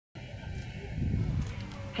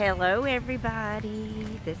Hello everybody,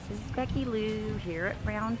 this is Becky Lou here at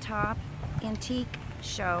Roundtop Antique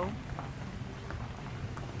Show,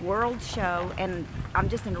 World Show, and I'm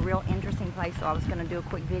just in a real interesting place, so I was going to do a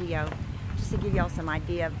quick video just to give y'all some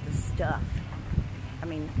idea of the stuff. I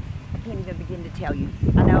mean, I can't even begin to tell you.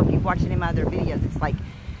 I know if you've watched any of my other videos, it's like,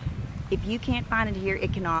 if you can't find it here,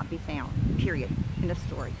 it cannot be found, period, end of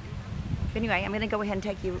story. But anyway, I'm going to go ahead and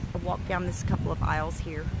take you a walk down this couple of aisles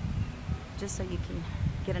here, just so you can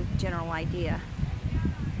get a general idea.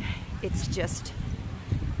 It's just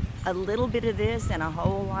a little bit of this and a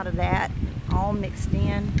whole lot of that, all mixed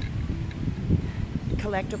in.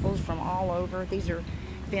 Collectibles from all over. These are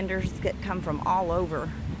vendors that come from all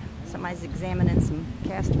over. Somebody's examining some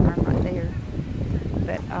cast iron right there.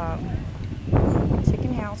 But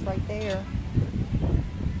chicken house right there.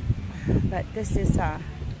 But this is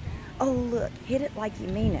oh look, hit it like you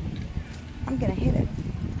mean it. I'm gonna hit it.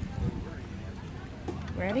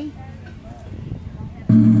 Ready?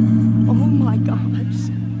 Oh my gosh.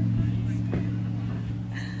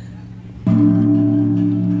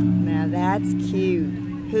 Now that's cute.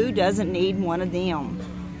 Who doesn't need one of them?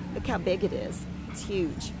 Look how big it is. It's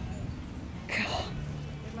huge. God.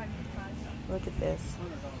 Look at this.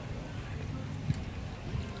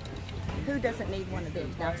 Who doesn't need one of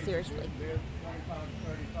these? Now seriously.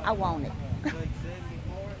 I want it.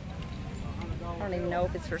 I don't even know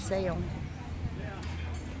if it's for sale.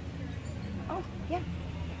 Oh, yeah.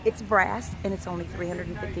 It's brass, and it's only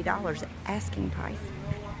 $350 asking price.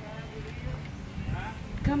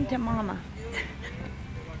 Come to mama.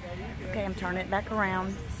 Okay, I'm turning it back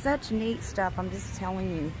around. Such neat stuff, I'm just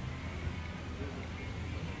telling you.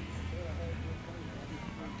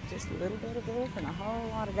 Just a little bit of this and a whole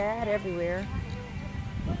lot of that everywhere.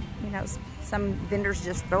 You know, some vendors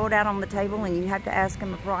just throw it out on the table and you have to ask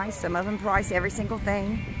them a price. Some of them price every single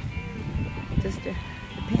thing. Just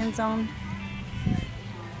depends on.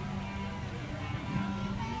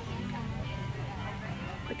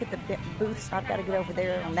 Look at the booths. I've got to get over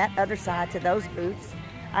there on that other side to those booths.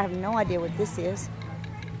 I have no idea what this is.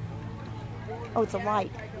 Oh, it's a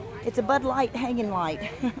light. It's a Bud Light hanging light.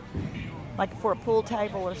 Like for a pool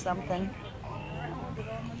table or something.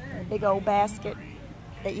 A big old basket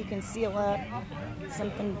that you can seal up.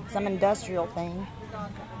 Some industrial thing.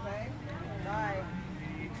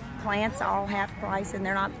 Plants all half price, and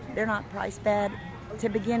they're not priced bad to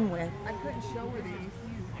begin with. I couldn't show her these.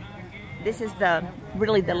 This is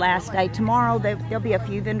really the last day. Tomorrow there'll be a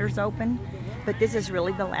few vendors open, but this is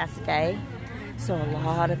really the last day. So a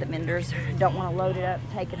lot of the vendors don't want to load it up,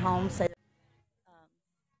 take it home. So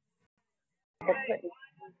they're putting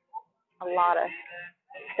a lot of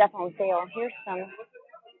stuff on sale. Here's some.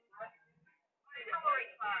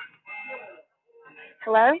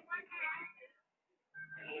 Hello?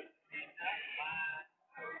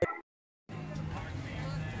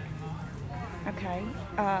 Okay.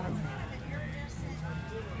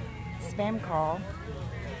 Spam call.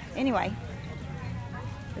 Anyway,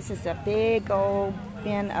 this is a big old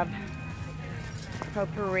bin of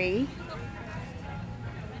potpourri.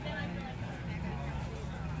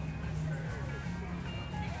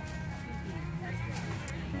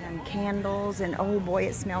 And candles, and oh boy,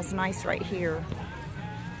 it smells nice right here.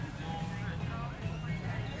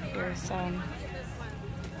 There's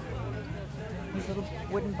these little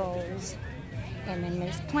wooden bowls. And then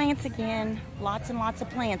there's plants again, lots and lots of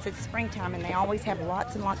plants. It's springtime and they always have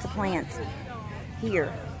lots and lots of plants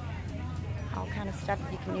here. All kind of stuff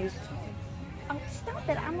that you can use. Oh, stop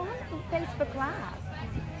it, I'm on Facebook Live.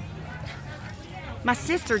 My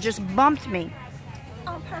sister just bumped me.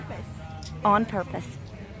 On purpose. On purpose.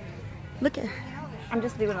 Look at, I'm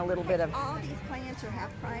just doing a little bit of. All these plants are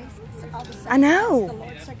half price. All the I know. The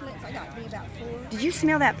large succulents, I got me about 4. Did you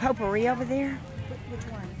smell that potpourri over there? Which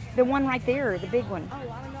one? The one right there, the big one. Oh,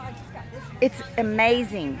 I don't know. I just got this one. It's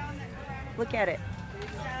amazing. Look at it.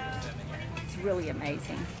 It's really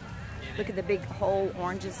amazing. Look at the big whole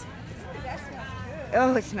oranges. That smells good.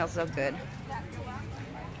 Oh, it smells so good.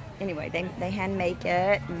 Anyway, they hand make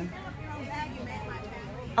it. And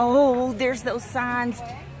oh, there's those signs.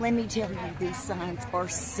 Let me tell you, these signs are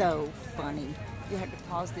so funny. You have to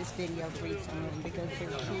pause this video to read some of them because they're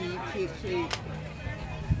cute, cute, cute.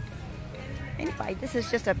 Anyway, this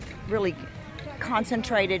is just a really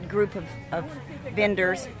concentrated group of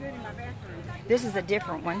vendors. This is a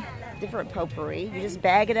different one, different potpourri. You just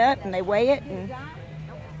bag it up and they weigh it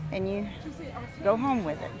and you go home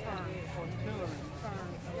with it.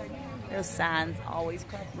 Those signs always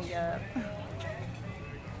crack me up.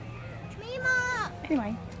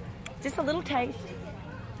 Anyway, just a little taste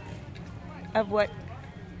of what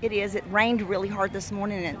it is. It rained really hard this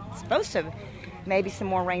morning and it's supposed to maybe some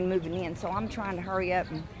more rain moving in. So I'm trying to hurry up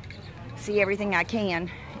and see everything I can.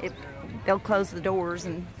 They'll close the doors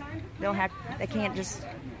and they can't just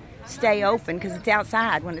stay open because it's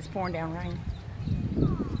outside when it's pouring down rain.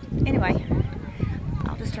 Anyway,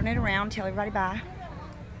 I'll just turn it around, tell everybody bye.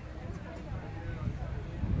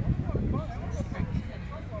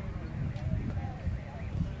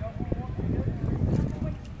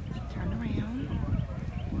 Turn around.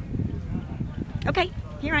 Okay,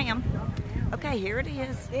 here I am. Okay, here it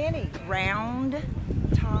is.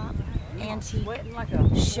 Roundtop Antique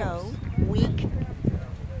Show Week.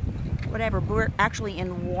 Whatever. We're actually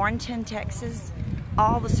in Warrenton, Texas.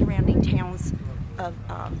 All the surrounding towns of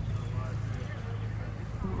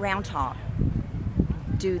Roundtop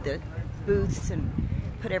do the booths and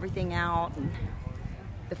put everything out. And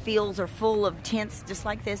the fields are full of tents just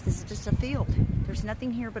like this. This is just a field. There's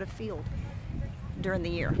nothing here but a field during the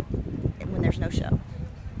year when there's no show.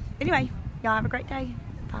 Anyway, y'all have a great day.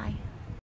 Bye.